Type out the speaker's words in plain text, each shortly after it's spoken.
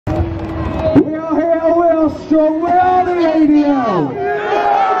strong. Where are the ADL?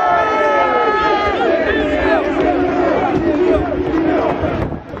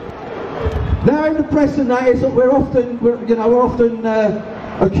 Now in the press and that is that we're often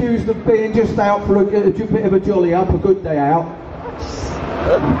accused of being just out for a bit of a jolly up, a good day out.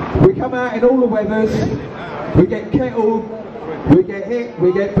 We come out in all the weathers, we get kettled, we get hit,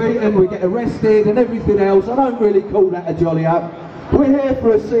 we get beaten, we get arrested and everything else. I don't really call that a jolly up. We're here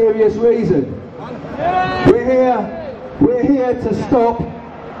for a serious reason. We're here to stop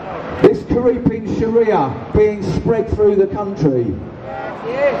this creeping Sharia being spread through the country.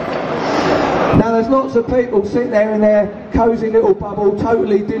 Now there's lots of people sitting there in their cosy little bubble,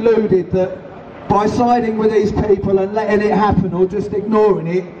 totally deluded that by siding with these people and letting it happen or just ignoring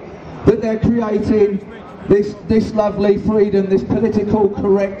it, that they're creating this lovely freedom, this political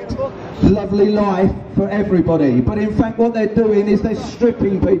correct lovely life for everybody. But in fact what they're doing is they're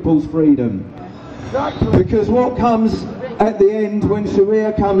stripping people's freedom. Because what comes at the end when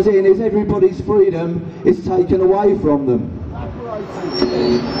Sharia comes in is everybody's freedom is taken away from them.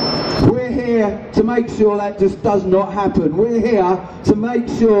 We're here to make sure that just does not happen. We're here to make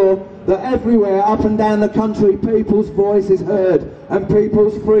sure that everywhere up and down the country people's voice is heard and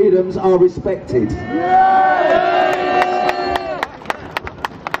people's freedoms are respected.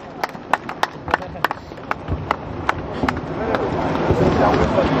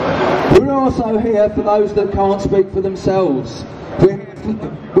 We're also here for those that can't speak for themselves.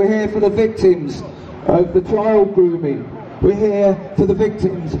 We're here for the victims of the child grooming. We're here for the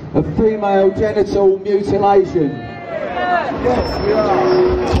victims of female genital mutilation.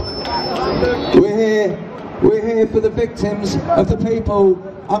 We're here for the victims of the people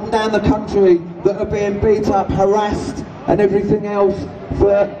up and down the country that are being beat up, harassed and everything else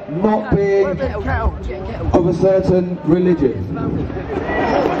for not being of a certain religion.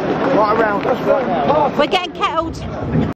 Right around us right now. We're getting kettled.